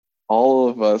all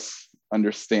of us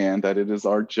understand that it is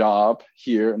our job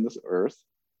here in this earth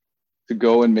to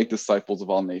go and make disciples of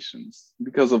all nations.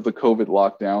 Because of the COVID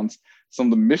lockdowns, some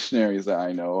of the missionaries that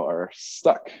I know are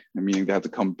stuck, meaning they have to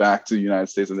come back to the United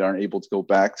States and they aren't able to go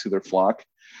back to their flock.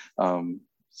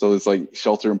 So it's like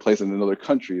shelter in place in another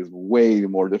country is way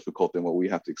more difficult than what we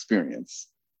have to experience.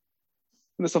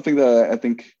 And it's something that I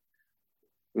think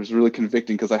was really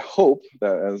convicting, because I hope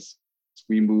that as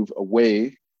we move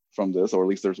away from this, or at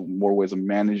least there's more ways of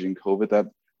managing COVID, that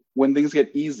when things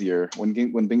get easier, when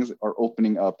things are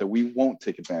opening up, that we won't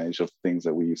take advantage of things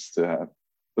that we used to have,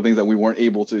 the things that we weren't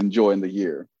able to enjoy in the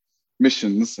year.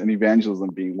 Missions and evangelism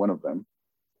being one of them.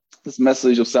 This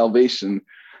message of salvation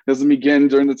doesn't begin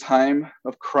during the time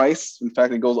of Christ. In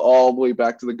fact, it goes all the way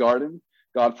back to the garden.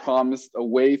 God promised a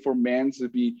way for man to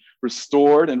be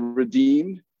restored and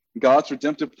redeemed. God's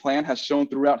redemptive plan has shown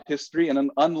throughout history, and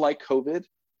unlike COVID,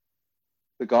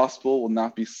 the gospel will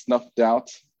not be snuffed out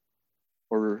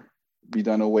or be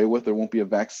done away with. There won't be a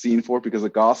vaccine for it, because the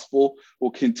gospel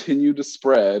will continue to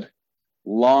spread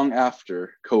long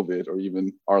after COVID or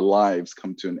even our lives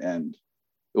come to an end.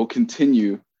 It will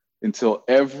continue until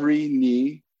every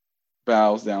knee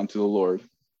bows down to the Lord.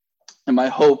 And my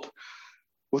hope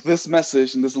with this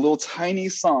message and this little tiny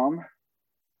psalm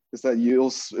is that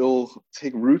it'll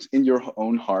take root in your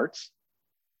own heart,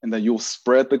 and that you'll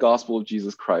spread the gospel of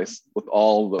Jesus Christ with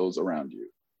all those around you.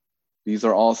 These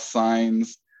are all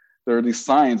signs. There are these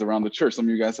signs around the church. Some of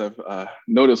you guys have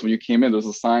noticed when you came in, there's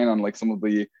a sign on like some of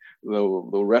the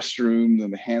restrooms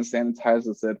and the hand sanitizer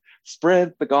that said,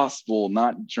 "Spread the gospel,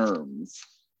 not germs."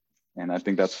 And I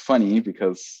think that's funny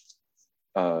because,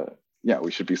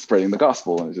 we should be spreading the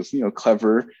gospel, and it's just,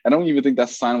 clever. I don't even think that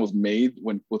sign was made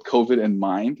with COVID in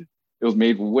mind. It was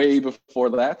made way before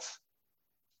that,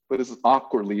 but it's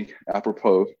awkwardly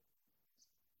apropos.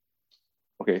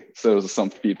 Okay, so there was some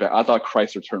feedback. I thought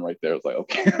Christ returned right there. I was like,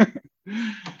 okay.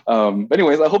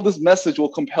 Anyways, I hope this message will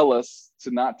compel us to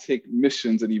not take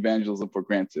missions and evangelism for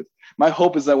granted. My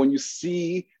hope is that when you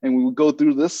see and we will go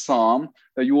through this psalm,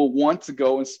 that you will want to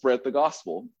go and spread the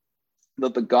gospel,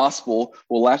 that the gospel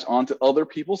will latch onto other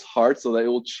people's hearts so that it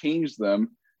will change them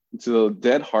to a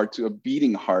dead heart to a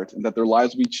beating heart, and that their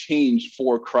lives will be changed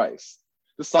for Christ.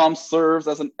 The psalm serves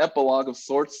as an epilogue of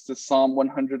sorts to Psalm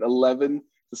 111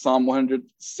 to Psalm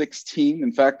 116.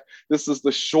 In fact, this is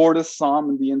the shortest psalm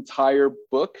in the entire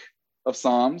book of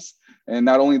Psalms. And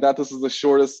not only that, this is the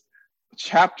shortest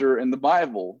chapter in the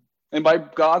Bible. And by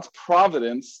God's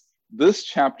providence, this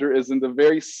chapter is in the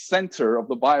very center of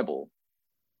the Bible.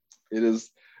 It is,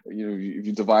 if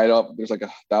you divide up, there's like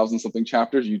 1,000 something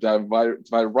chapters, you divide it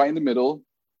right in the middle,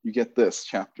 you get this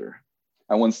chapter.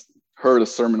 I once heard a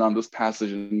sermon on this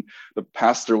passage, and the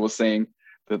pastor was saying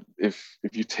that if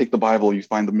you take the Bible, you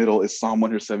find the middle is Psalm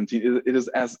 117. It is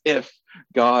as if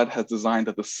God has designed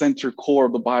that the center core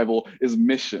of the Bible is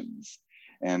missions.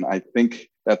 And I think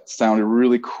that sounded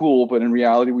really cool, but in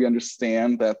reality, we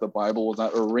understand that the Bible was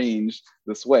not arranged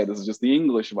this way. This is just the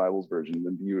English Bible's version.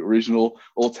 The original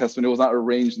Old Testament, it was not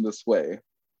arranged in this way.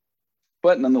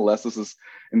 But nonetheless, this is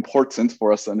important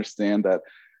for us to understand that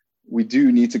we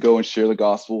do need to go and share the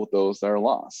gospel with those that are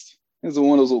lost. This is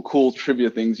one of those little cool trivia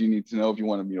things you need to know if you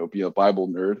want to, be a Bible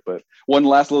nerd. But one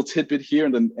last little tidbit here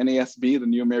in the NASB, the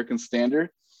New American Standard.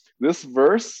 This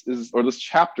this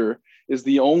chapter is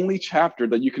the only chapter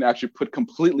that you can actually put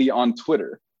completely on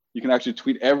Twitter. You can actually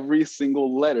tweet every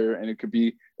single letter, and it could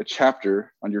be a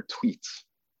chapter on your tweet.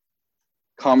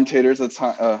 Commentators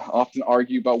often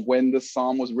argue about when this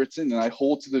psalm was written, and I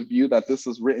hold to the view that this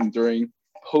was written during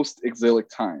post-exilic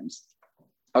times.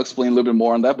 I'll explain a little bit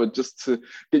more on that, but just to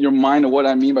get your mind on what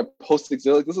I mean by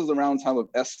post-exilic, this is around the time of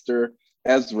Esther,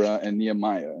 Ezra, and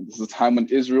Nehemiah. And this is a time when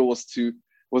Israel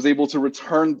was able to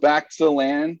return back to the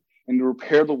land and to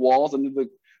repair the walls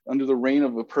under the reign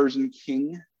of a Persian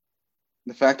king.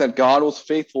 The fact that God was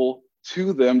faithful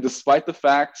to them despite the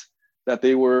fact that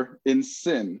they were in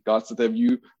sin. God said that if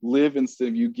you live in sin,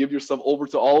 if you give yourself over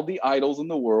to all the idols in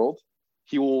the world,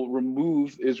 he will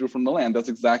remove Israel from the land. That's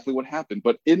exactly what happened.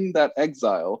 But in that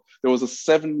exile, there was a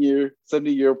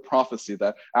 70-year prophecy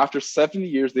that after 70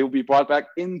 years, they will be brought back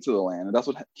into the land. And that's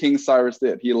what King Cyrus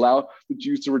did. He allowed the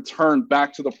Jews to return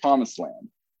back to the promised land.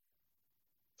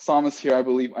 Psalmists here, I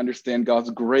believe, understand God's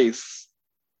grace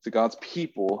to God's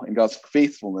people and God's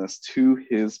faithfulness to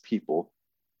his people.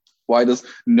 Why does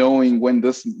knowing when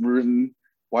this is written,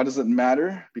 why does it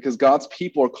matter? Because God's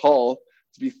people are called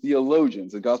to be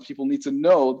theologians, and God's people need to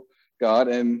know God,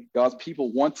 and God's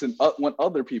people want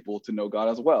other people to know God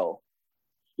as well.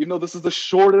 Even though this is the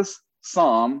shortest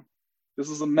psalm, this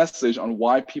is a message on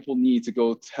why people need to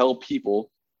go tell people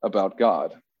about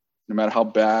God. No matter how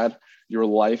bad your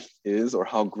life is, or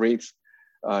how great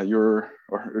or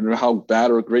how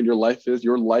bad or great your life is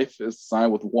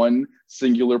designed with one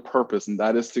singular purpose, and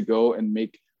that is to go and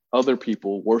make other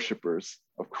people worshipers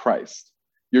of Christ.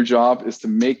 Your job is to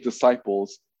make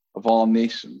disciples of all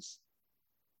nations.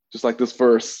 Just like this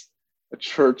verse, a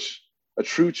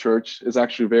true church is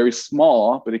actually very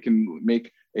small, but it can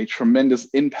make a tremendous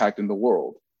impact in the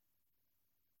world.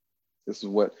 This is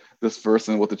what this verse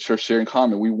and what the church share in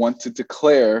common. We want to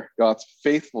declare God's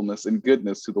faithfulness and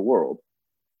goodness to the world.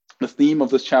 The theme of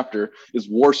this chapter is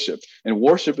worship, and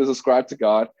worship is ascribed to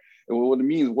God. And what it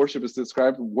means, worship is to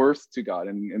ascribe worth to God,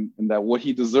 and that what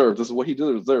he deserves, this is what he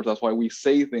deserves. That's why we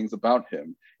say things about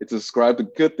him. It's to ascribe the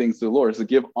good things to the Lord. It's to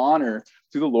give honor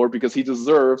to the Lord because he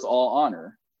deserves all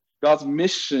honor. God's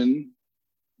mission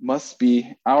must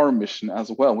be our mission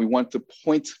as well. We want to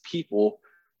point people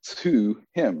to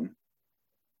him.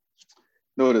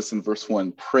 Notice in verse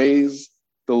 1, praise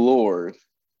the Lord,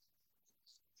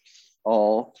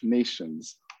 all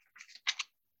nations.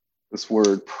 This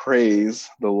word praise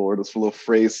the Lord, this little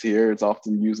phrase here, it's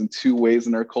often used in two ways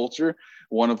in our culture.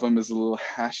 One of them is a little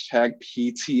hashtag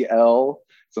PTL.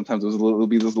 Sometimes it'll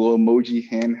be this little emoji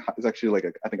hand. It's actually like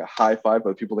I think a high five,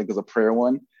 but people think it's a prayer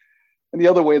one. And the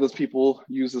other way that people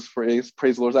use this phrase,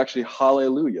 praise the Lord, is actually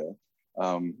hallelujah,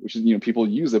 which is, people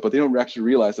use it, but they don't actually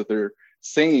realize that they're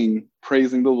saying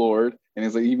praising the Lord. And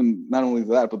it's like even not only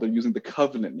that, but they're using the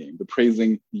covenant name, the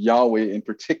praising Yahweh in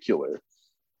particular.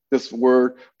 This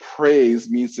word praise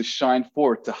means to shine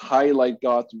forth, to highlight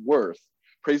God's worth.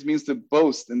 Praise means to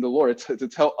boast in the Lord, to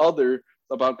tell others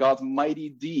about God's mighty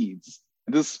deeds.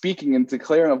 And this is speaking and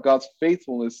declaring of God's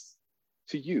faithfulness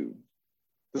to you.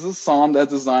 This is a psalm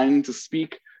that's designed to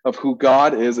speak of who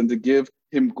God is and to give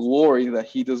him glory that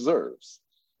he deserves.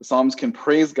 The Psalms can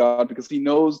praise God because he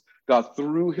knows God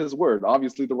through his word.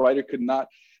 Obviously, the writer could not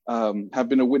have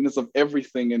been a witness of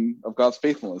everything of God's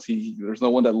faithfulness. There's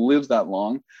no one that lives that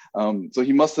long. So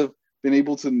he must have been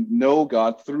able to know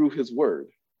God through his word.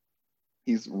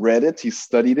 He's read it, he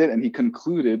studied it, and he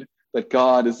concluded that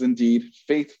God is indeed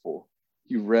faithful.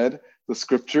 He read the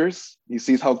scriptures, he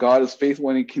sees how God is faithful,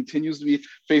 and he continues to be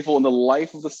faithful in the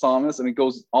life of the psalmist, and it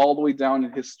goes all the way down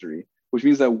in history, which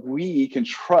means that we can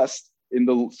trust in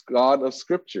the God of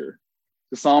scripture.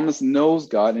 The psalmist knows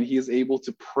God, and he is able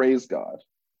to praise God.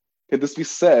 Could this be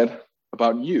said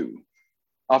about you?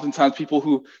 Oftentimes, people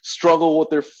who struggle with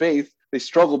their faith, they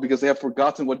struggle because they have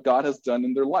forgotten what God has done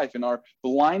in their life and are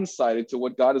blindsided to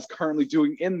what God is currently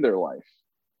doing in their life.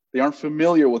 They aren't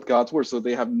familiar with God's word, so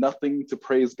they have nothing to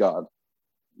praise God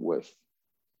with.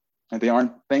 And they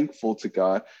aren't thankful to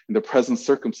God in the present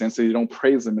circumstance, so you don't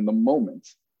praise him in the moment.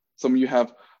 Some of you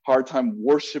have hard time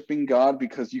worshiping God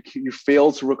because you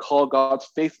fail to recall God's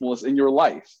faithfulness in your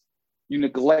life. You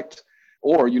neglect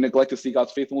to see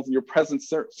God's faithfulness in your present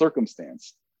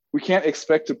circumstance. We can't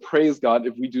expect to praise God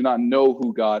if we do not know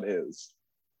who God is.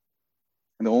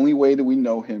 And the only way that we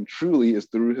know him truly is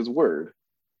through his word.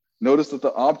 Notice that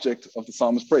the object of the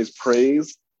psalmist's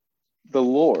praise the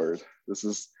Lord. This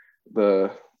is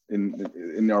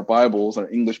in our Bibles, our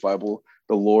English Bible,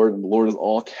 the Lord, and the Lord is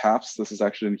all caps. This is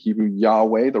actually in Hebrew,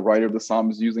 Yahweh. The writer of the psalm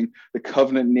is using the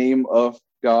covenant name of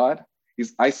God.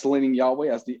 He's isolating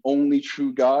Yahweh as the only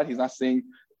true God. He's not saying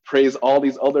praise all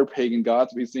these other pagan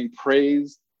gods, but he's saying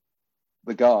praise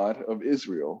the God of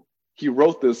Israel. He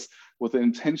wrote this with the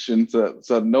intention so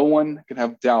that no one can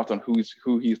have doubt on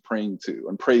who he's praying to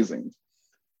and praising.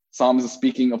 Psalms is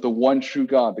speaking of the one true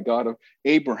God, the God of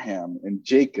Abraham and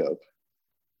Jacob.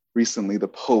 Recently, the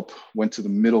Pope went to the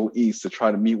Middle East to try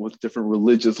to meet with different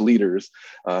religious leaders.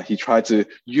 He tried to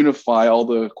unify all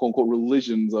the quote-unquote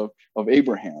religions of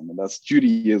Abraham, and that's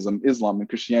Judaism, Islam, and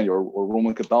Christianity, or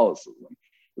Roman Catholicism.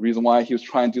 The reason why he was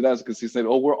trying to do that is because he said,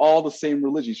 we're all the same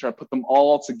religion. He's trying to put them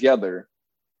all together.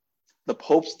 The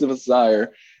Pope's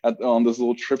desire on this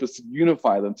little trip is to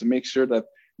unify them, to make sure that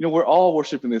we're all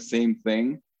worshiping the same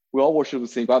thing. We all worship the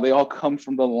same God. They all come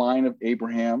from the line of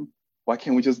Abraham. Why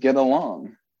can't we just get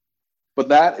along? But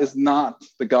that is not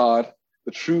the God,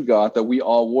 the true God that we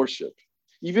all worship.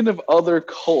 Even if other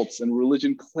cults and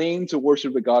religion claim to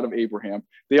worship the God of Abraham,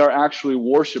 they are actually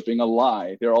worshiping a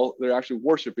lie. They're actually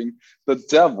worshiping the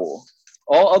devil.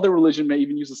 All other religion may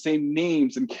even use the same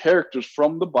names and characters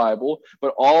from the Bible,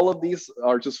 but all of these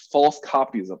are just false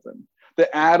copies of them.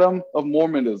 The Adam of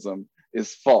Mormonism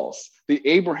is false. The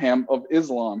Abraham of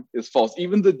Islam is false.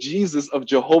 Even the Jesus of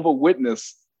Jehovah's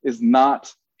Witness is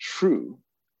not true.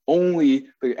 Only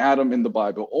the Adam in the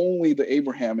Bible, only the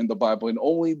Abraham in the Bible, and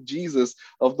only Jesus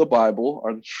of the Bible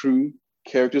are the true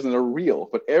characters and are real.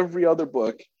 But every other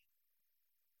book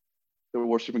they're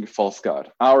worshiping a false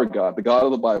God. Our God, the God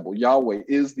of the Bible, Yahweh,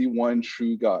 is the one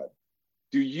true God.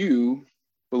 Do you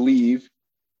believe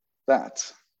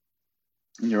that?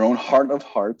 In your own heart of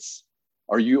hearts,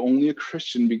 are you only a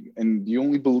Christian and do you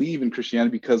only believe in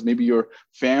Christianity because maybe your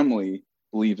family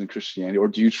believes in Christianity? Or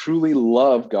do you truly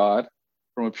love God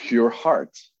from a pure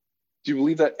heart? Do you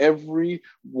believe that every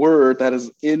word that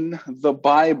is in the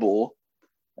Bible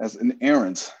as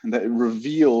inerrant and that it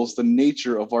reveals the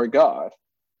nature of our God?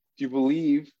 Do you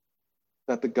believe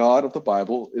that the God of the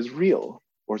Bible is real?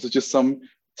 Or is it just some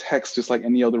text just like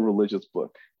any other religious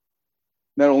book?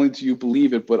 Not only do you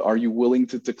believe it, but are you willing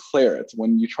to declare it?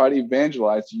 When you try to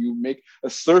evangelize, you make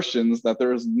assertions that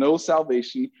there is no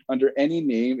salvation under any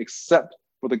name except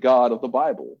for the God of the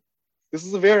Bible. This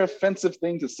is a very offensive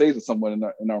thing to say to someone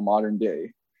in our modern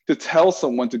day. To tell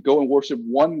someone to go and worship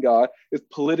one God is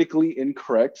politically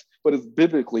incorrect, but it's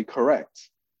biblically correct.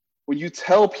 When you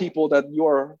tell people that you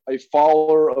are a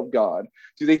follower of God,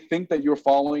 do they think that you're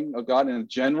following a God in a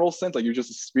general sense, like you're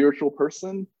just a spiritual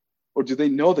person? Or do they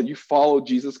know that you follow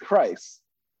Jesus Christ?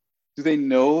 Do they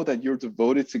know that you're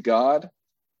devoted to God?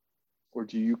 Or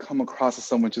do you come across as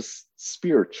someone just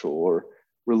spiritual or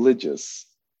religious?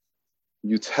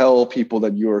 You tell people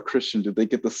that you're a Christian, do they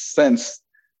get the sense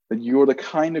that you're the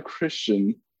kind of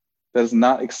Christian that is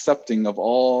not accepting of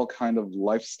all kind of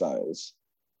lifestyles?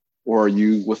 Or are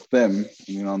you with them,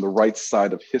 on the right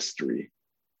side of history?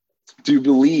 Do you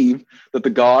believe that the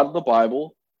God of the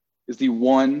Bible is the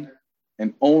one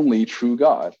and only true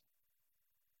God?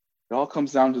 It all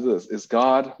comes down to this. Is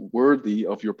God worthy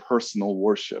of your personal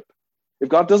worship? If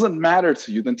God doesn't matter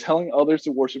to you, then telling others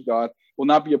to worship God will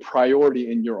not be a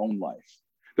priority in your own life.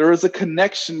 There is a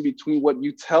connection between what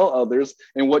you tell others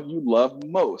and what you love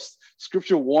most.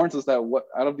 Scripture warns us that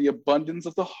out of the abundance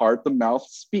of the heart, the mouth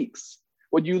speaks.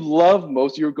 What you love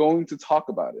most, you're going to talk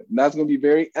about it. And that's going to be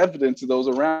very evident to those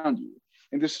around you.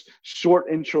 In this short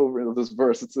intro of this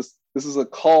verse, this is a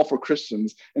call for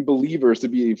Christians and believers to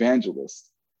be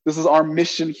evangelists. This is our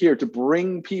mission here, to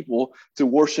bring people to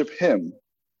worship him.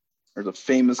 There's a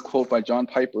famous quote by John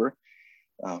Piper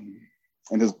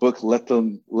in his book, Let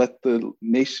the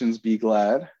Nations Be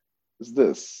Glad, is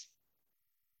this.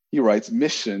 He writes,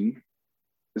 mission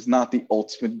is not the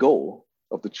ultimate goal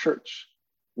of the church.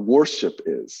 Worship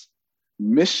is.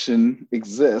 Mission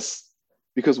exists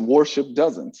because worship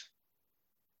doesn't.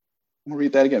 I'm going to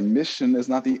read that again. Mission is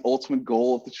not the ultimate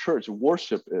goal of the church.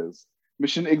 Worship is.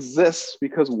 Mission exists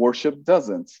because worship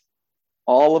doesn't.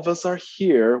 All of us are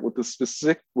here with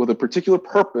a particular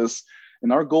purpose,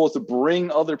 and our goal is to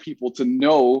bring other people to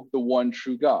know the one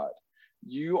true God.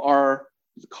 You are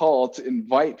called to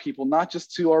invite people not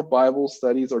just to our Bible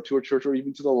studies or to our church or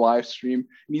even to the live stream.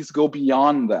 It needs to go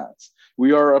beyond that.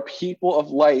 We are a people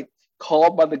of light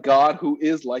called by the God who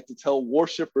is light to tell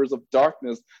worshipers of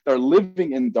darkness that are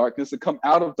living in darkness to come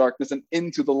out of darkness and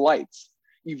into the light.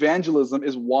 Evangelism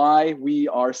is why we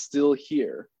are still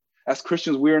here. As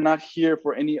Christians, we are not here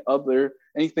for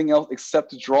anything else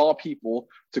except to draw people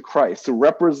to Christ, to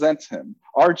represent him.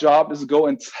 Our job is to go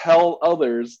and tell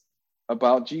others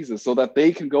about Jesus so that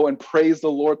they can go and praise the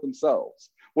Lord themselves.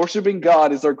 Worshiping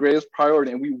God is our greatest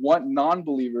priority, and we want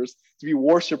non-believers to be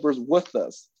worshipers with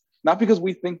us. Not because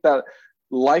we think that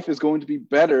life is going to be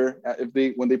better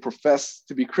when they profess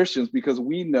to be Christians, because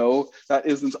we know that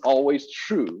isn't always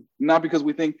true. Not because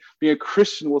we think being a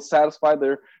Christian will satisfy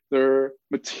their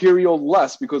material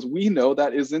lust, because we know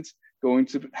that isn't going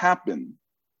to happen.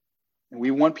 And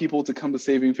we want people to come to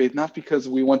saving faith, not because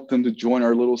we want them to join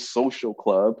our little social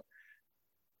club,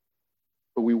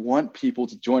 but we want people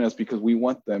to join us because we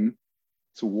want them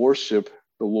to worship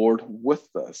the Lord with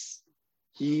us.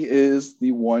 He is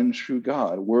the one true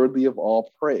God, worthy of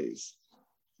all praise.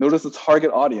 Notice the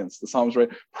target audience, the Psalms, right?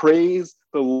 Praise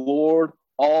the Lord,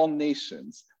 all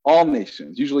nations. All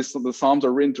nations. Usually the Psalms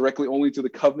are written directly only to the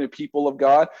covenant people of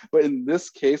God. But in this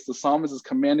case, the psalmist is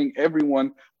commanding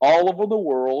everyone all over the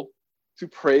world to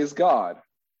praise God.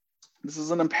 This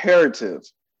is an imperative.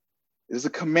 It is a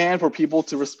command for people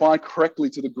to respond correctly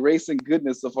to the grace and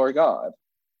goodness of our God.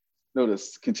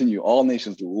 Notice, continue, all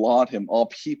nations laud him, all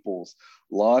peoples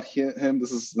laud him.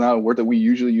 This is not a word that we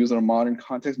usually use in a modern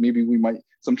context. Maybe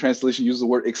some translation uses the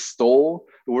word extol.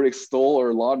 The word extol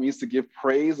or laud means to give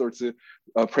praise or to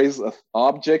praise an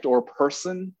object or a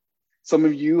person. Some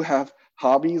of you have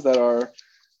hobbies that are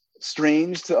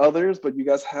strange to others, but you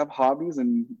guys have hobbies,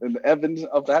 and the evidence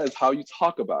of that is how you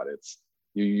talk about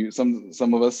it.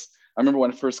 Some of us, I remember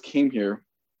when I first came here,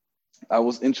 I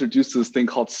was introduced to this thing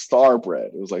called Star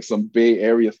Bread. It was like some Bay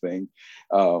Area thing.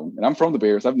 And I'm from the Bay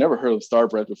Area, so I've never heard of Star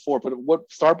Bread before. But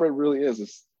what Star Bread really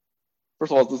is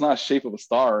First of all, it's not a shape of a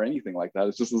star or anything like that.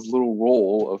 It's just this little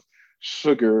roll of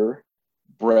sugar,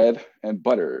 bread, and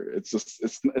butter. It's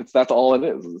that's all it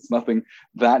is. It's nothing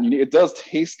that unique. It does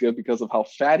taste good because of how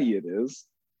fatty it is.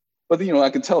 But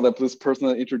I can tell that this person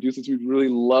that introduced it to me really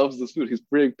loves this food. He's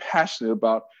very passionate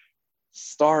about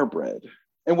star bread.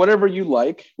 And whatever you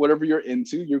like, whatever you're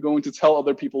into, you're going to tell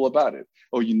other people about it.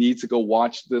 Oh, you need to go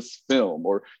watch this film,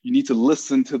 or you need to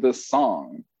listen to this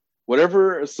song.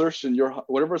 Whatever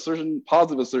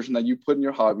positive assertion that you put in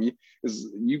your hobby is,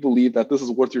 you believe that this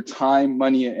is worth your time,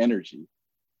 money, and energy.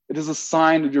 It is a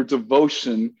sign of your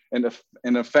devotion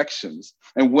and affections.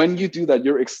 And when you do that,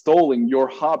 you're extolling your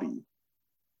hobby.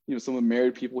 Some of the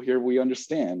married people here, we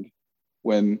understand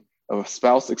when a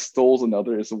spouse extols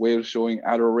another, it's a way of showing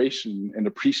adoration and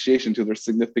appreciation to their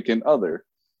significant other.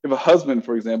 If a husband,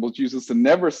 for example, chooses to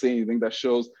never say anything that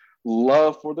shows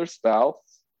love for their spouse,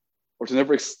 or to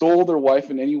never extol their wife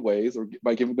in any ways, or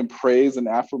by giving them praise and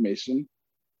affirmation,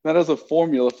 that is a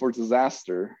formula for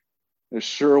disaster, a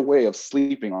sure way of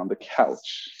sleeping on the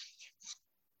couch.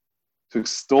 To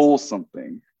extol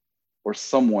something or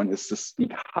someone is to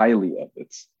speak highly of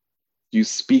it. Do you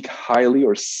speak highly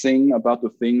or sing about the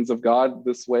things of God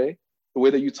this way? The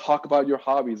way that you talk about your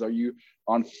hobbies, are you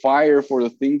on fire for the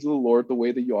things of the Lord the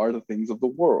way that you are the things of the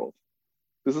world?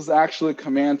 This is actually a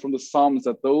command from the Psalms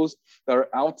that those that are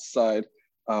outside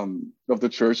of the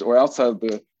church or outside of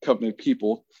the covenant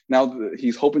people, now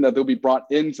he's hoping that they'll be brought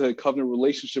into a covenant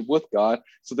relationship with God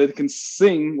so that they can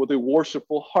sing with a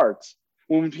worshipful heart.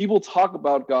 When people talk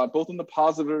about God, both in the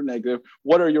positive or negative,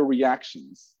 what are your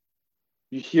reactions?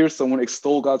 You hear someone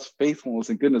extol God's faithfulness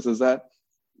and goodness, does that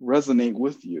resonate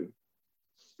with you?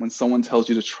 When someone tells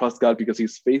you to trust God because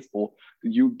he's faithful, do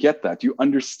you get that? Do you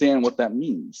understand what that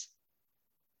means?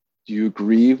 Do you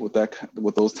agree with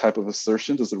those type of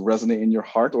assertions? Does it resonate in your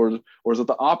heart, or is it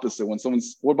the opposite?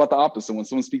 What about the opposite? When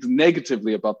someone speaks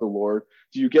negatively about the Lord,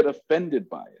 do you get offended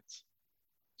by it?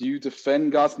 Do you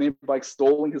defend God's name by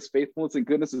extolling his faithfulness and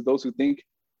goodness to those who think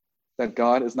that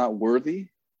God is not worthy?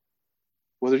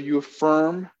 Whether you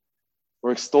affirm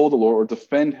or extol the Lord or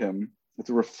defend him,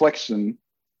 it's a reflection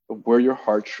of where your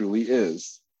heart truly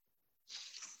is.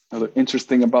 Another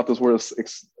interesting about this word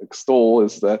extol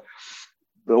is that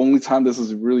the only time this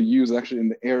is really used actually in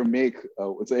the Aramaic,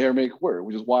 it's an Aramaic word,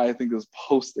 which is why I think it's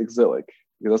post-exilic,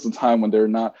 because that's the time when they're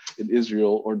not in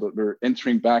Israel or they're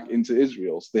entering back into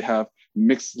Israel. So they have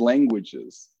mixed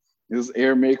languages. This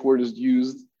Aramaic word is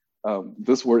used,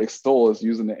 this word extol is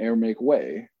used in the Aramaic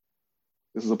way.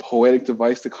 This is a poetic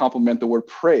device to complement the word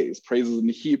praise. Praise is in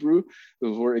the Hebrew.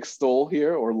 The word extol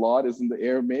here, or laud, is in the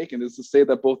Aramaic, and it's to say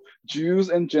that both Jews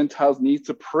and Gentiles need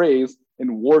to praise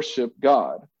and worship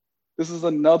God. This is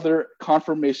another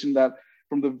confirmation that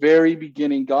from the very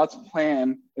beginning, God's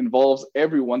plan involves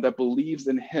everyone that believes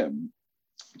in him.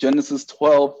 Genesis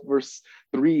 12, verse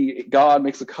 3, God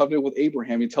makes a covenant with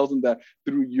Abraham. He tells him that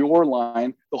through your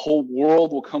line, the whole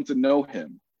world will come to know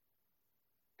him.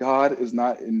 God is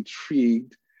not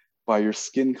intrigued by your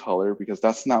skin color, because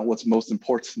that's not what's most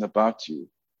important about you.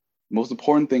 The most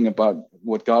important thing about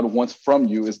what God wants from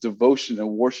you is devotion and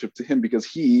worship to him, because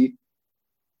he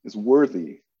is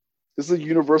worthy. This is a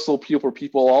universal appeal for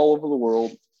people all over the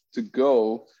world to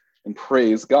go and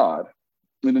praise God.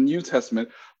 In the New Testament,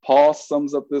 Paul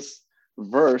sums up this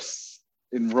verse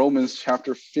in Romans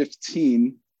chapter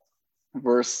 15,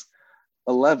 verse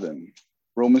 11.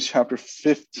 Romans chapter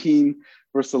 15,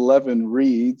 verse 11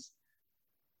 reads,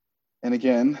 and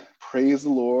again, praise the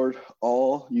Lord,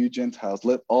 all you Gentiles.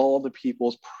 Let all the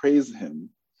peoples praise him.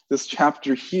 This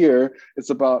chapter here is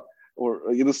about,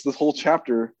 this whole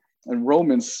chapter in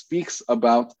Romans speaks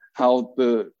about how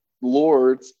the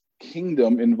Lord's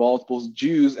kingdom involves both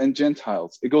Jews and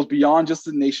Gentiles. It goes beyond just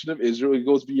the nation of Israel. It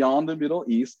goes beyond the Middle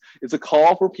East. It's a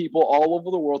call for people all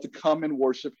over the world to come and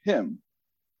worship him.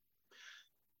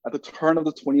 At the turn of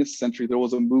the 20th century, there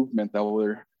was a movement that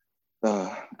were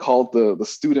called the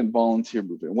student volunteer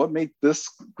movement. What made this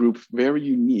group very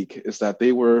unique is that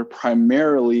they were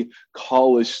primarily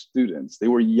college students. They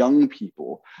were young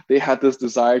people. They had this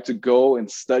desire to go and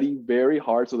study very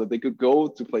hard so that they could go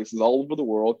to places all over the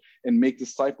world and make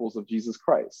disciples of Jesus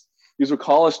Christ. These were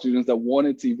college students that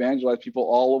wanted to evangelize people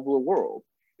all over the world.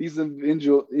 These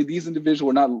individuals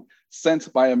were not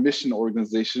sent by a mission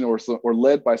organization or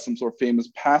led by some sort of famous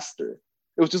pastor.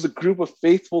 It was just a group of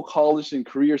faithful college and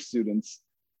career students,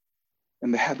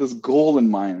 and they had this goal in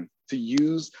mind to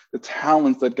use the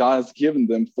talents that God has given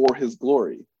them for his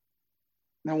glory.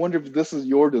 And I wonder if this is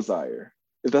your desire,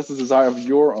 if that's the desire of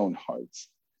your own hearts.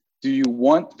 Do you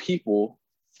want people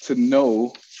to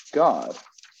know God?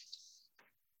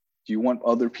 Do you want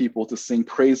other people to sing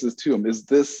praises to him? Is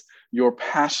this your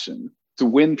passion to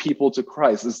win people to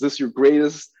Christ? Is this your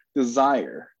greatest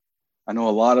desire? I know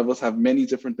a lot of us have many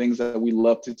different things that we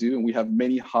love to do, and we have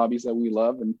many hobbies that we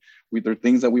love, and there are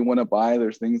things that we want to buy,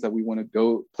 there's things that we want to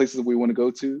go, places that we want to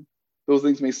go to. Those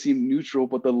things may seem neutral,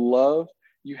 but the love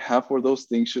you have for those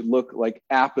things should look like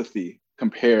apathy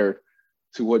compared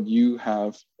to what you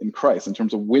have in Christ in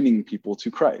terms of winning people to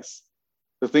Christ.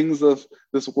 The things of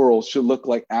this world should look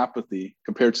like apathy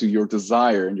compared to your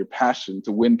desire and your passion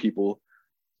to win people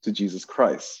to Jesus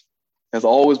Christ. It has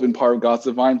always been part of God's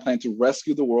divine plan to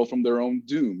rescue the world from their own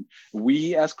doom.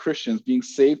 We as Christians being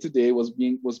saved today was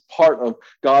part of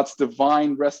God's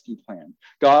divine rescue plan.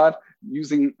 God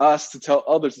using us to tell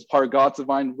others is part of God's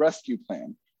divine rescue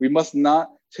plan. We must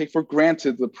not take for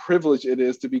granted the privilege it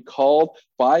is to be called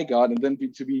by God and then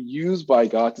to be used by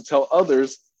God to tell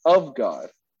others of God.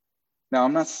 Now,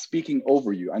 I'm not speaking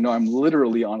over you. I know I'm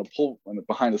literally on a pulpit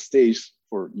behind a stage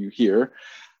for you here,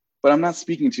 but I'm not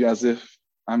speaking to you as if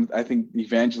I think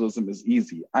evangelism is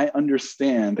easy. I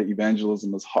understand that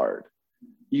evangelism is hard.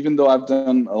 Even though I've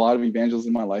done a lot of evangelism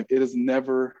in my life, it is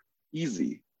never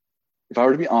easy. If I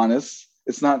were to be honest,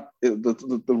 it's not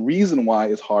the reason why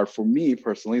it's hard for me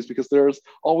personally is because there's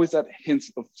always that hint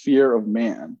of fear of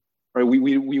man. Right?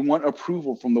 We want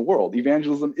approval from the world.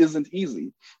 Evangelism isn't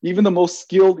easy. Even the most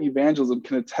skilled evangelism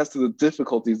can attest to the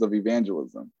difficulties of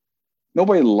evangelism.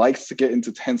 Nobody likes to get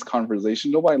into tense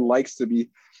conversation. Nobody likes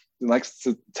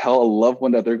to tell a loved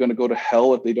one that they're going to go to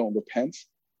hell if they don't repent.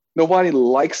 Nobody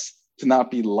likes to not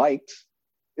be liked.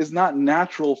 It's not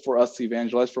natural for us to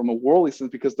evangelize from a worldly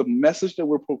sense because the message that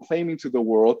we're proclaiming to the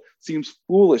world seems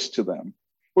foolish to them.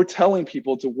 We're telling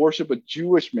people to worship a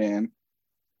Jewish man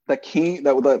that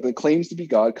claims to be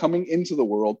God coming into the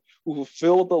world, who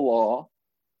fulfilled the law,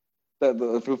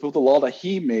 fulfilled the law that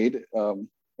he made,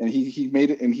 and he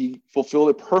made it and he fulfilled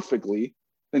it perfectly,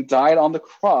 then died on the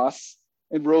cross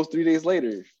and rose 3 days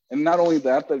later. And not only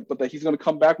that, but that he's going to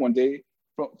come back one day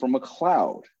from a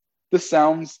cloud. This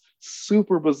sounds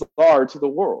super bizarre to the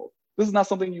world. This is not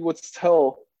something you would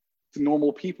tell to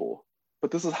normal people,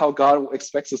 but this is how God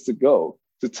expects us to go,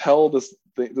 to tell this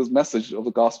message of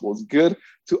the gospel. It's good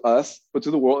to us, but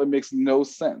to the world, it makes no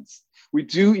sense. We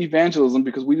do evangelism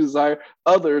because we desire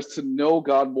others to know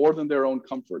God more than their own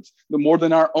comforts, more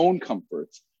than our own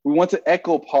comforts. We want to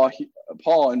echo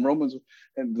Paul in Romans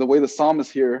and the way the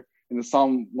psalmist here in the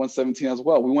Psalm 117 as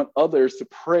well. We want others to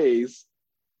praise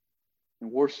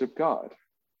and worship God.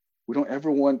 We don't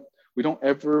ever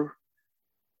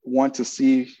want to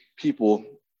see people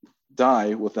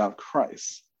die without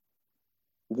Christ.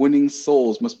 Winning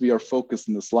souls must be our focus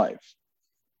in this life.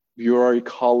 If you are a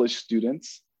college student,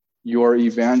 you are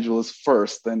evangelist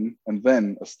first, and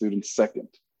then a student second.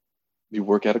 If you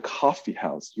work at a coffee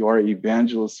house, you are an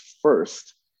evangelist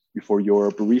first before you're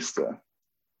a barista.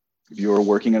 If you're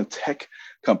working at a tech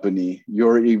company,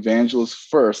 you're an evangelist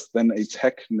first, then a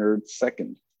tech nerd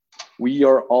second. We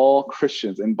are all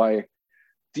Christians, and by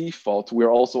default,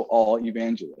 we're also all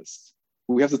evangelists.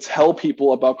 We have to tell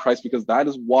people about Christ because that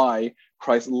is why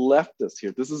Christ left us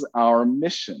here. This is our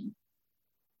mission.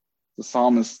 The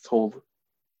psalmist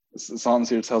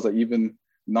here tells that even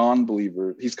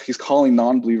non-believers, he's calling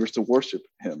non-believers to worship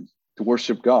him, to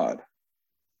worship God.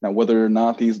 Now, whether or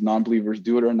not these non-believers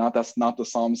do it or not, that's not the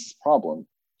psalmist's problem.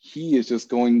 He is just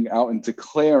going out and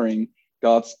declaring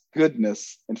God's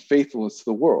goodness and faithfulness to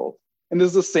the world. And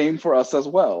it's the same for us as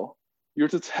well. You're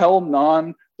to tell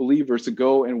non-believers to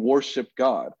go and worship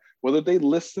God. Whether they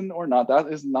listen or not,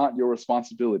 that is not your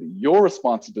responsibility. Your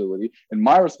responsibility and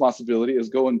my responsibility is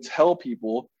go and tell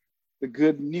people the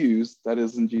good news that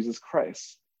is in Jesus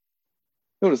Christ.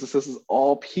 Notice this is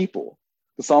all people.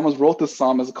 The psalmist wrote this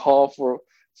psalm as a call for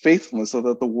faithfulness so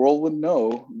that the world would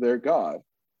know their God.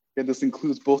 And this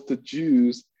includes both the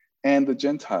Jews and the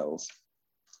Gentiles.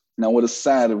 Now, what is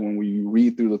sad when we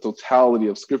read through the totality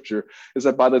of Scripture is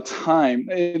that by the time,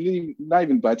 not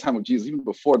even by the time of Jesus, even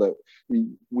before that,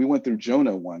 we went through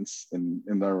Jonah once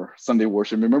in our Sunday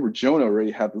worship. Remember, Jonah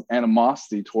already had this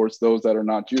animosity towards those that are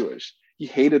not Jewish. He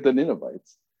hated the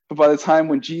Ninevites. But by the time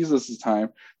when Jesus' time,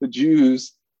 the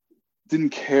Jews didn't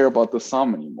care about the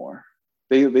psalm anymore.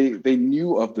 They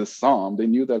knew of this psalm. They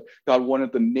knew that God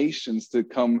wanted the nations to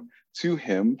come to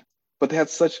him, but they had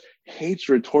such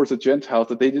hatred towards the Gentiles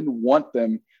that they didn't want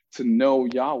them to know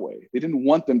Yahweh. They didn't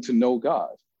want them to know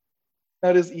God.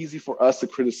 That is easy for us to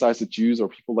criticize the Jews or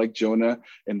people like Jonah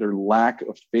and their lack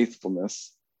of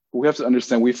faithfulness. But we have to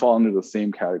understand we fall under the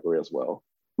same category as well.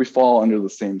 We fall under the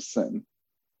same sin.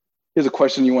 Here's a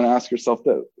question you want to ask yourself.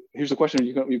 Here's a question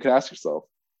you can ask yourself.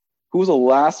 Who was the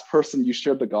last person you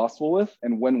shared the gospel with,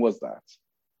 and when was that?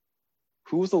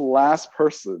 Who was the last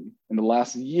person in the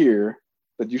last year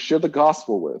that you shared the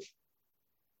gospel with?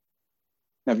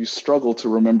 Now, if you struggle to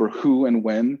remember who and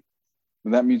when,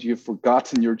 then that means you've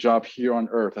forgotten your job here on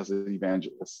earth as an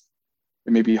evangelist.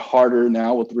 It may be harder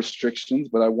now with restrictions,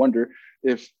 but I wonder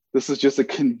if this is just a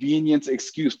convenient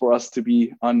excuse for us to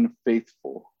be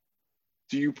unfaithful.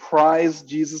 Do you prize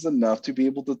Jesus enough to be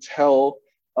able to tell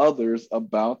others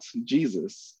about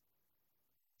Jesus?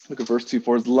 Look at verse 2.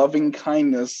 For his loving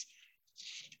kindness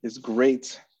is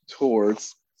great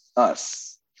towards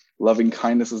us. Loving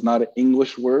kindness is not an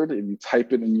English word. If you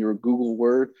type it in your Google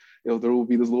word, there will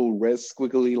be this little red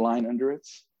squiggly line under it.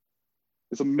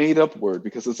 It's a made-up word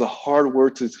because it's a hard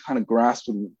word to kind of grasp,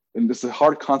 and it's a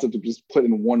hard concept to just put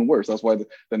in one word. So that's why the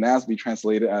NASB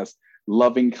translated as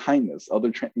loving kindness.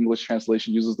 Other English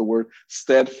translation uses the word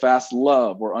steadfast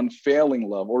love or unfailing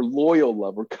love or loyal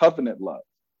love or covenant love.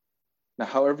 Now,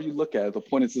 however you look at it, the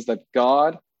point is that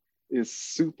God is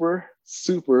super,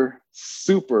 super,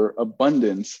 super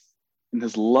abundant in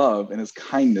his love and his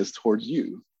kindness towards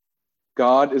you.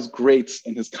 God is great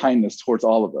in his kindness towards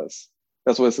all of us.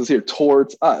 That's what it says here,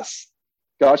 towards us.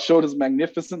 God showed his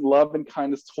magnificent love and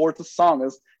kindness towards the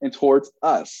psalmist and towards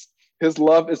us. His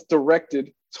love is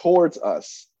directed towards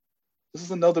us. This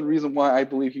is another reason why I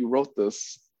believe he wrote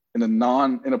this in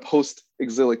a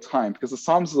post-exilic time, because the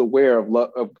psalmist is aware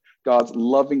of God's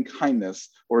loving kindness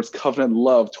or his covenant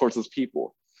love towards his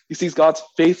people. He sees God's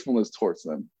faithfulness towards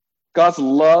them. God's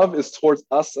love is towards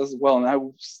us as well.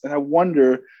 And I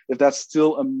wonder if that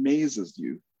still amazes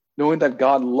you. Knowing that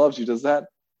God loves you, does that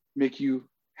make you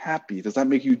happy? Does that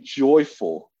make you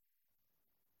joyful?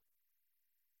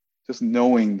 Just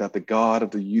knowing that the God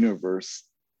of the universe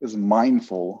is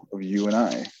mindful of you and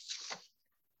I.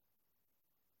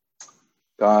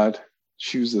 God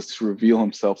chooses to reveal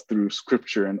himself through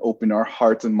scripture and open our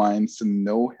hearts and minds to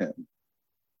know him.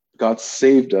 God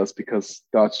saved us because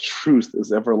God's truth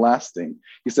is everlasting.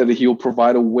 He said that he will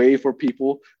provide a way for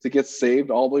people to get saved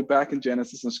all the way back in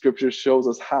Genesis, and scripture shows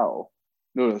us how.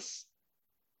 Notice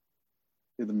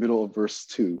in the middle of verse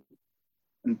 2,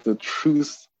 and the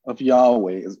truth of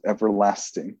Yahweh is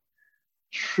everlasting.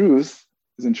 Truth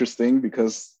is interesting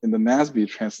because in the NASB it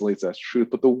translates as truth,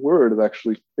 but the word is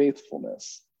actually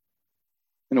faithfulness.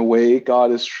 In a way,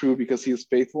 God is true because he is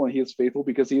faithful, and he is faithful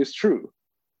because he is true.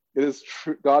 It is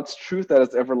God's truth that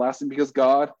is everlasting because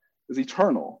God is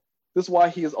eternal. This is why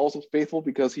he is also faithful,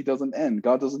 because he doesn't end.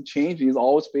 God doesn't change. He is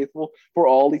always faithful for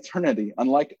all eternity.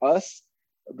 Unlike us,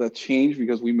 that change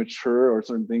because we mature, or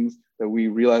certain things that we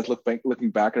realize looking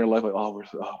back in our life, like,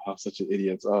 I'm such an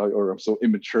idiot, or I'm so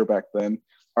immature back then,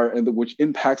 which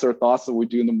impacts our thoughts that we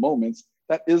do in the moments.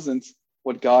 That isn't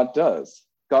what God does.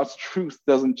 God's truth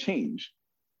doesn't change.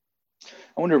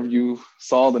 I wonder if you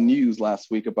saw the news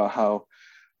last week about how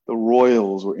the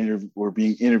royals were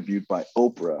being interviewed by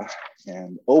Oprah,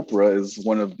 and Oprah is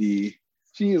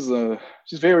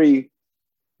she's very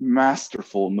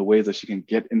masterful in the way that she can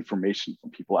get information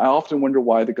from people. I often wonder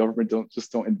why the government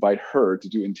don't invite her to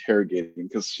do interrogating,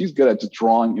 because she's good at just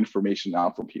drawing information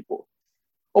out from people.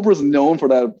 Oprah is known for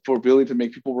ability to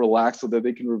make people relax so that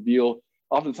they can reveal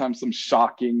oftentimes some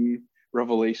shocking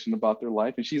revelation about their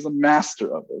life, and she's a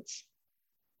master of it.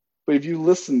 But if you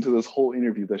listen to this whole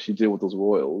interview that she did with those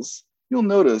royals, you'll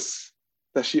notice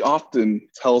that she often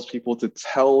tells people to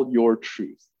tell your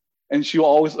truth, and she'll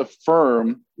always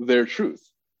affirm their truth.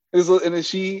 And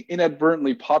she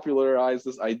inadvertently popularized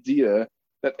this idea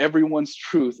that everyone's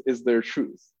truth is their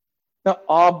truth. Now,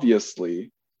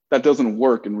 obviously, that doesn't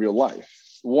work in real life.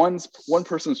 One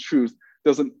person's truth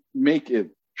doesn't make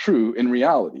it true in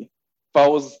reality. If I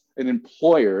was an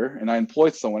employer and I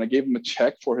employed someone, I gave him a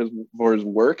check for his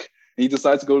work, and he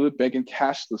decides to go to the bank and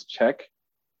cash this check,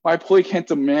 my employee can't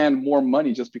demand more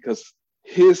money just because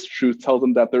his truth tells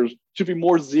him that there should be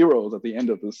more zeros at the end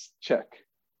of this check.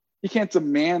 He can't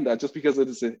demand that just because it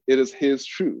is his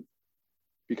truth,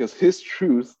 because his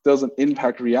truth doesn't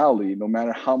impact reality, no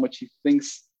matter how much he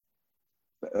thinks,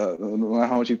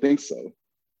 so.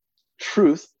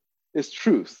 Truth is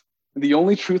truth. And the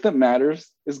only truth that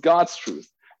matters is God's truth.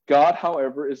 God,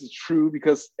 however, is true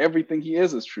because everything he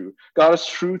is true. God is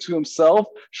true to himself,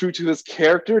 true to his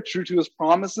character, true to his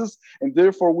promises, and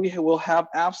therefore we will have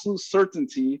absolute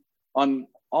certainty on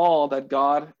all that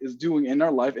God is doing in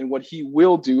our life and what he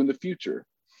will do in the future.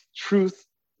 Truth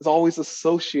is always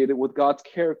associated with God's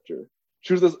character.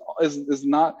 Truth is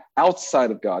not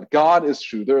outside of God. God is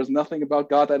true. There is nothing about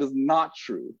God that is not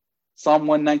true. Psalm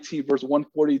 119, verse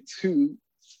 142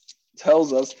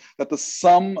 tells us that the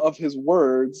sum of his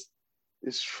words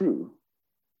is true.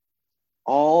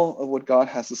 All of what God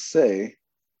has to say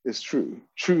is true.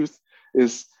 Truth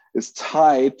is is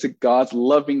tied to God's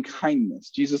loving kindness.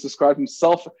 Jesus described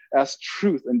himself as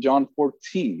truth in John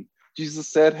 14.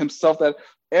 Jesus said himself that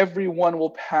everyone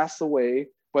will pass away,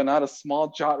 but not a small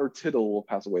jot or tittle will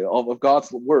pass away of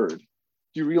God's word.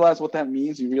 Do you realize what that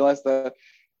means? You realize that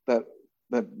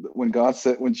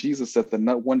when Jesus said that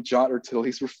not one jot or tittle,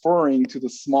 he's referring to the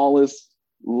smallest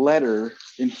letter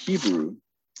in Hebrew.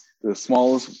 The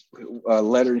smallest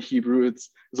letter in Hebrew, it's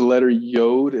the letter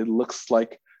Yod. It looks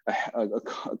like a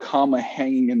comma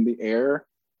hanging in the air,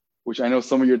 which I know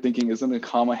some of you are thinking, isn't a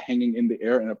comma hanging in the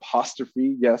air an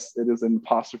apostrophe? Yes, it is an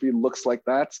apostrophe. It looks like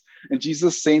that. And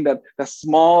Jesus is saying that that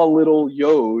small little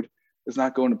Yod is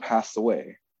not going to pass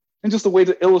away. And just a way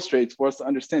to illustrate for us to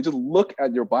understand, just look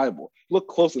at your Bible. Look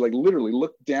closely, like literally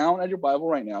look down at your Bible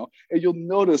right now, and you'll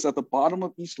notice at the bottom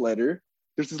of each letter,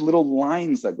 there's these little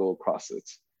lines that go across it.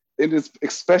 It is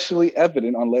especially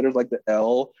evident on letters like the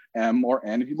L, M, or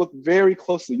N. If you look very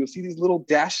closely, you'll see these little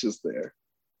dashes there.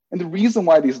 And the reason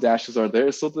why these dashes are there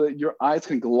is so that your eyes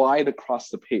can glide across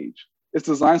the page. It's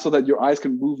designed so that your eyes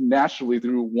can move naturally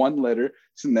through one letter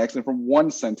to the next and from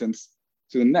one sentence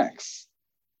to the next.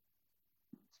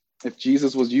 If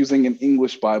Jesus was using an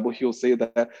English Bible, he'll say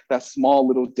that that small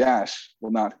little dash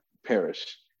will not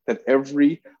perish, that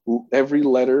every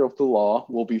letter of the law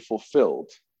will be fulfilled.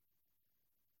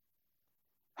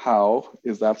 How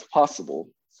is that possible?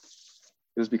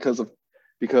 It is because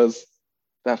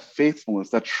that faithfulness,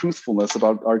 that truthfulness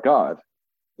about our God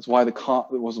is why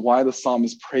the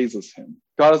psalmist praises him.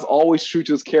 God is always true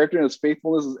to his character, and his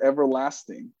faithfulness is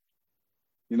everlasting.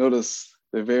 You notice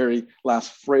the very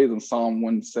last phrase in Psalm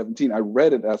 117. I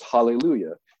read it as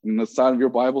hallelujah. And the side of your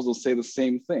Bibles will say the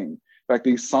same thing. In fact,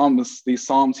 these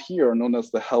psalms here are known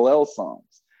as the Hallel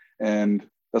Psalms. And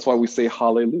that's why we say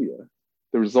hallelujah.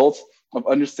 The results of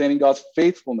understanding God's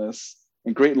faithfulness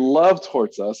and great love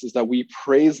towards us is that we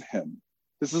praise him.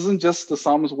 This isn't just the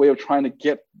psalmist's way of trying to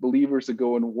get believers to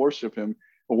go and worship him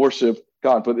or worship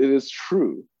God, but it is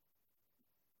true.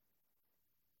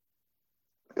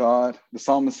 God, the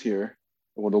psalmist here,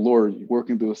 or the Lord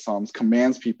working through the Psalms,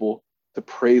 commands people to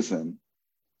praise him.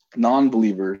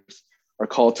 Non-believers are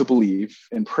called to believe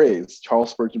and praise.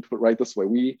 Charles Spurgeon put it right this way: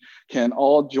 we can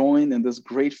all join in this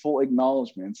grateful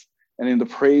acknowledgement and in the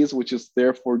praise which is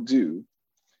therefore due.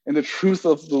 And the truth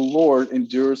of the Lord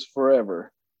endures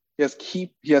forever.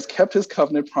 He has kept his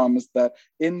covenant promise that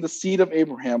in the seed of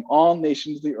Abraham, all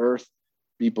nations of the earth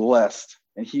be blessed.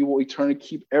 And he will eternally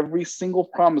keep every single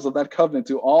promise of that covenant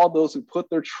to all those who put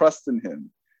their trust in him.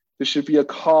 This should be a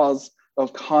cause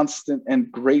of constant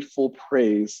and grateful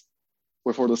praise.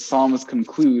 Wherefore the psalmist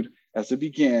conclude, as it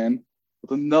began,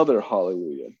 with another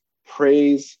hallelujah.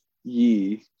 Praise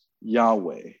ye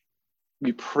Yahweh.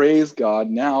 We praise God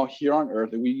now here on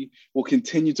earth, and we will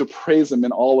continue to praise him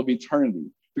in all of eternity,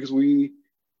 because we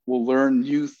will learn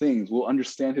new things. We'll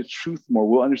understand his truth more.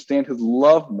 We'll understand his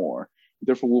love more.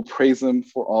 Therefore, we'll praise him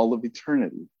for all of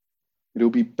eternity. It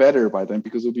will be better by then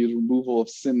because it will be a removal of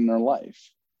sin in our life.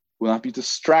 We'll not be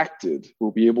distracted. We'll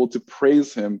be able to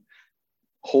praise him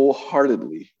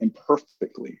wholeheartedly and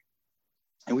perfectly.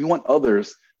 And we want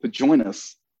others to join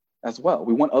us as well.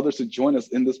 We want others to join us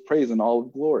in this praise and all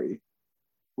of glory.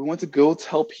 We want to go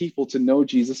tell people to know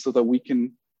Jesus so that we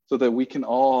can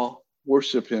all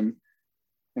worship him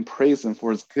and praise him for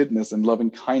his goodness and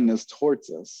loving kindness towards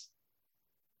us.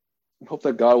 I hope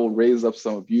that God will raise up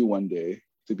some of you one day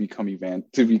to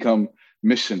become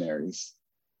missionaries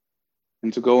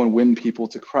and to go and win people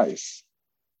to Christ.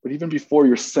 But even before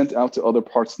you're sent out to other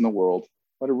parts in the world,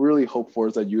 what I really hope for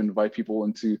is that you invite people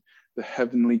into the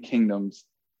heavenly kingdoms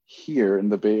here in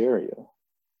the Bay Area.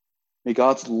 May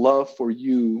God's love for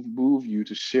you move you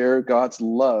to share God's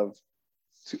love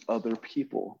to other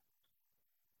people.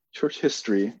 Church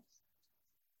history,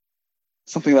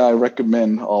 something that I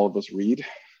recommend all of us read,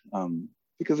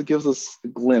 because it gives us a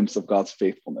glimpse of God's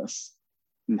faithfulness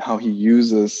and how he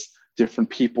uses different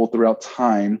people throughout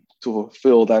time to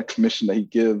fulfill that commission that he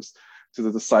gives to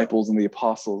the disciples and the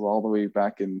apostles all the way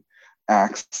back in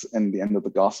Acts and the end of the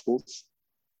Gospels.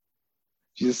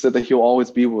 Jesus said that he'll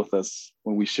always be with us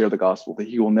when we share the gospel, that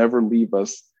he will never leave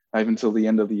us even until the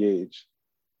end of the age.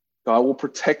 God will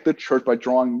protect the church by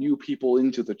drawing new people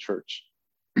into the church.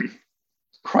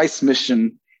 Christ's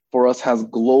mission for us has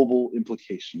global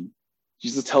implication.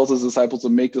 Jesus tells his disciples to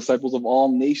make disciples of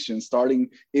all nations, starting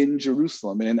in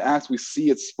Jerusalem. And in Acts, we see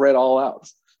it spread all out.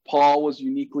 Paul was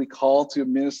uniquely called to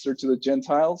minister to the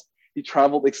Gentiles. He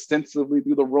traveled extensively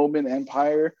through the Roman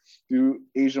Empire, through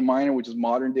Asia Minor, which is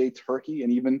modern-day Turkey,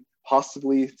 and even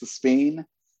possibly to Spain.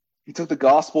 He took the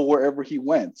gospel wherever he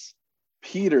went.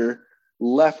 Peter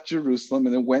left Jerusalem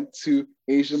and then went to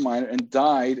Asia Minor and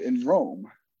died in Rome.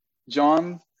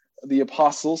 John, the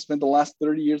apostle, spent the last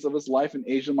 30 years of his life in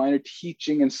Asia Minor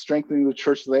teaching and strengthening the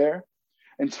church there.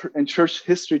 And church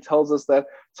history tells us that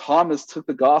Thomas took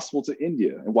the gospel to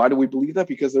India. And why do we believe that?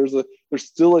 Because there's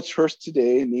still a church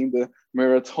today named the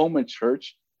Marittoma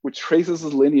Church, which traces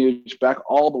his lineage back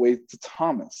all the way to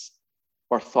Thomas.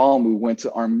 Bartholomew went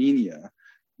to Armenia.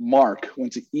 Mark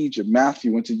went to Egypt.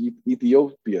 Matthew went to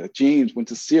Ethiopia. James went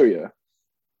to Syria.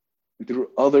 And through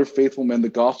other faithful men, the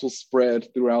gospel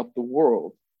spread throughout the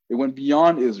world. It went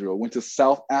beyond Israel, went to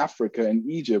South Africa and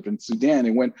Egypt and Sudan.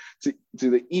 It went to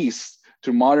the east,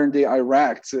 to modern day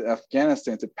Iraq, to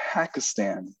Afghanistan, to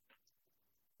Pakistan.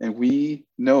 And we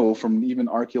know from even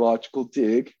archaeological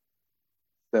dig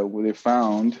that they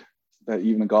found that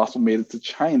even the gospel made it to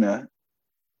China,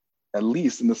 at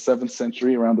least in the 7th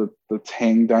century, around the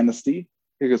Tang dynasty,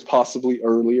 because possibly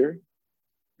earlier.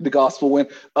 The gospel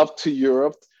went up to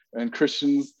Europe, and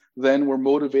Christians then were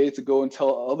motivated to go and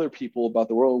tell other people about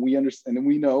the world. We understand, and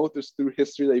we know this through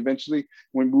history, that eventually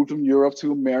when we moved from Europe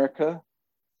to America,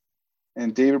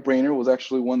 and David Brainerd was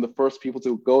actually one of the first people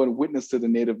to go and witness to the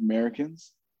Native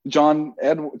Americans. Jonathan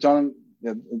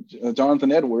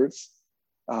Edwards,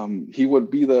 he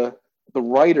would be the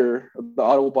writer of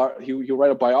the he would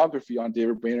write a biography on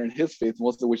David Brainerd and his faith,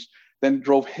 which then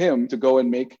drove him to go and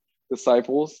make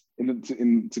disciples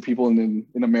into people in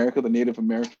America, the Native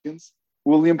Americans.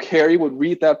 William Carey would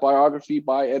read that biography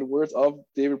by Edwards of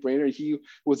David Brainerd. He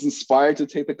was inspired to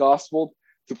take the gospel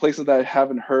to places that I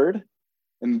haven't heard.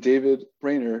 And David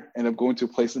Brainerd ended up going to a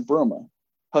place in Burma.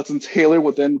 Hudson Taylor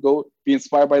would then go be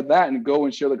inspired by that and go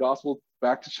and share the gospel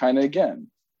back to China again.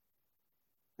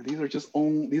 And these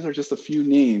are just a few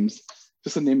names,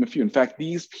 just to name a few. In fact,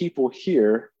 these people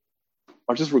here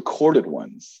are just recorded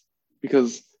ones,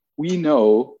 because we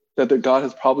know that God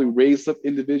has probably raised up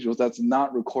individuals that's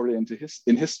not recorded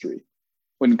in history.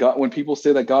 When people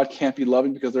say that God can't be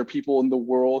loving because there are people in the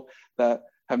world that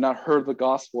have not heard the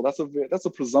gospel, that's a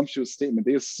presumptuous statement.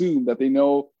 They assume that they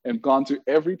know and gone to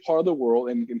every part of the world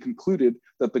and concluded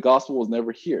that the gospel was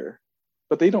never here.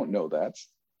 But they don't know that.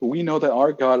 But we know that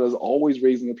our God is always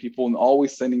raising up people and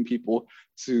always sending people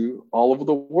to all over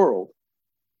the world.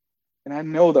 And I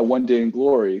know that one day in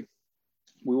glory,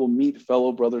 we will meet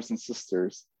fellow brothers and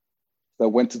sisters that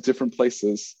went to different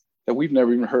places that we've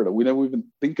never even heard of. We never even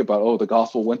think about, oh, the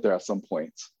gospel went there at some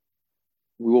point.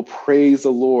 We will praise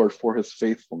the Lord for his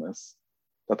faithfulness,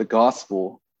 that the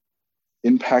gospel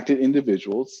impacted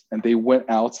individuals and they went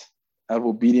out of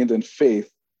obedience and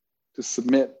faith to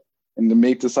submit and to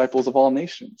make disciples of all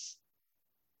nations.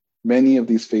 Many of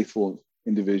these faithful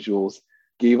individuals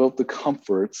gave up the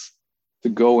comforts to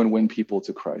go and win people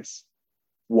to Christ.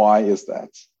 Why is that?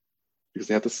 Because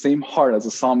they have the same heart as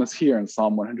the psalmist here in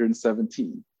Psalm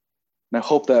 117. And I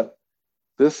hope that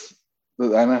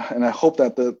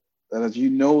that as you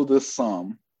know this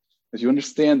psalm, as you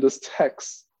understand this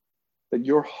text, that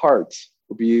your heart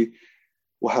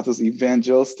will have this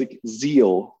evangelistic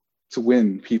zeal to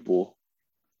win people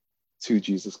to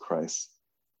Jesus Christ.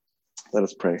 Let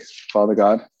us pray. Father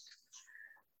God,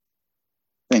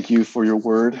 thank you for your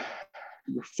word,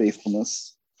 your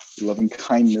faithfulness, your loving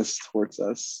kindness towards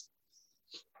us.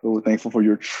 Lord, we're thankful for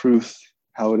your truth,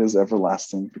 how it is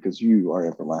everlasting, because you are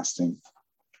everlasting.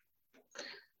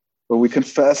 But we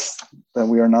confess that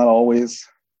we are not always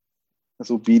as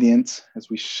obedient as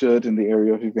we should in the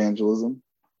area of evangelism.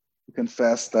 We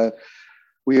confess that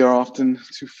we are often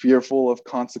too fearful of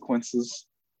consequences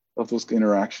of those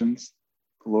interactions.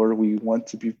 Lord, we want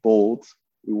to be bold.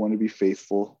 We want to be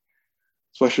faithful,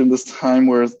 especially in this time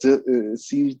where it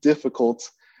seems difficult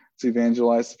to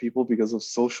evangelize to people because of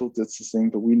social distancing,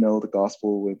 but we know the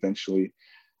gospel will eventually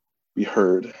be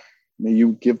heard. May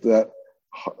you give that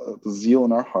the zeal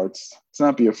in our hearts to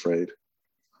not be afraid,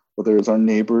 whether it's our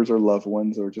neighbors or loved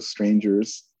ones or just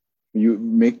strangers. May you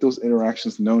make those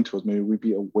interactions known to us. May we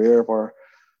be aware of our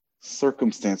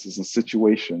circumstances and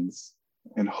situations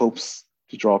in hopes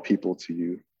to draw people to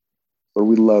you. Lord,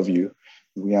 we love you.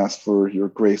 We ask for your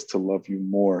grace to love you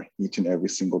more each and every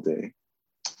single day.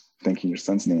 Thank you in your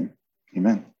son's name.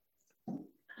 Amen.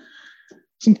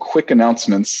 Some quick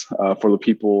announcements for the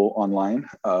people online,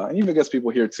 and even I guess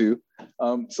people here too.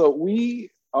 So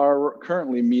we are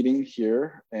currently meeting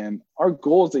here, and our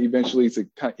goal is to eventually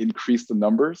kind of increase the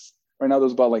numbers. Right now,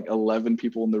 there's about like 11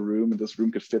 people in the room, and this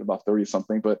room could fit about 30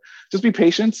 something. But just be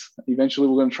patient. Eventually,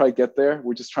 we're going to try to get there.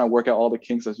 We're just trying to work out all the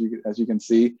kinks, as you can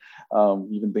see,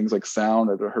 even things like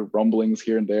sound. I heard rumblings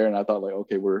here and there, and I thought like,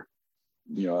 okay,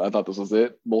 I thought this was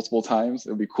it multiple times.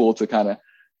 It'd be cool to kind of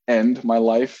end my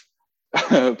life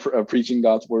preaching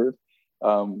God's word.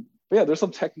 But yeah, there's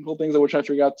some technical things that we're trying to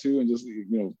figure out too, and just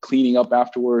cleaning up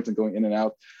afterwards and going in and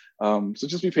out. So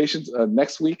just be patient.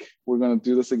 Next week, we're going to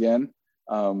do this again.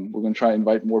 We're going to try to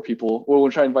invite more people. Well,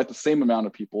 we'll try to invite the same amount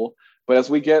of people. But as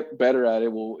we get better at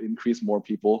it, we'll increase more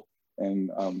people.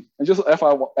 And just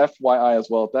FYI as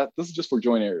well, that this is just for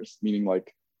joint heirs, meaning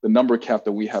like the number cap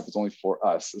that we have is only for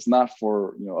us. It's not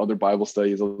for other Bible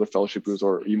studies, other fellowship groups,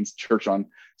 or even church on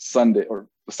Sunday or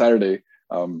Saturday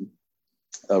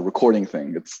recording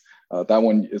thing. It's that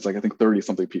one is like I think 30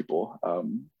 something people.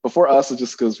 But for us, it's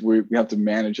just because we have to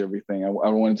manage everything. I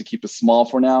wanted to keep it small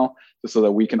for now, just so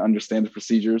that we can understand the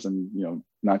procedures and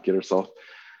not get ourselves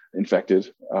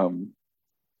infected.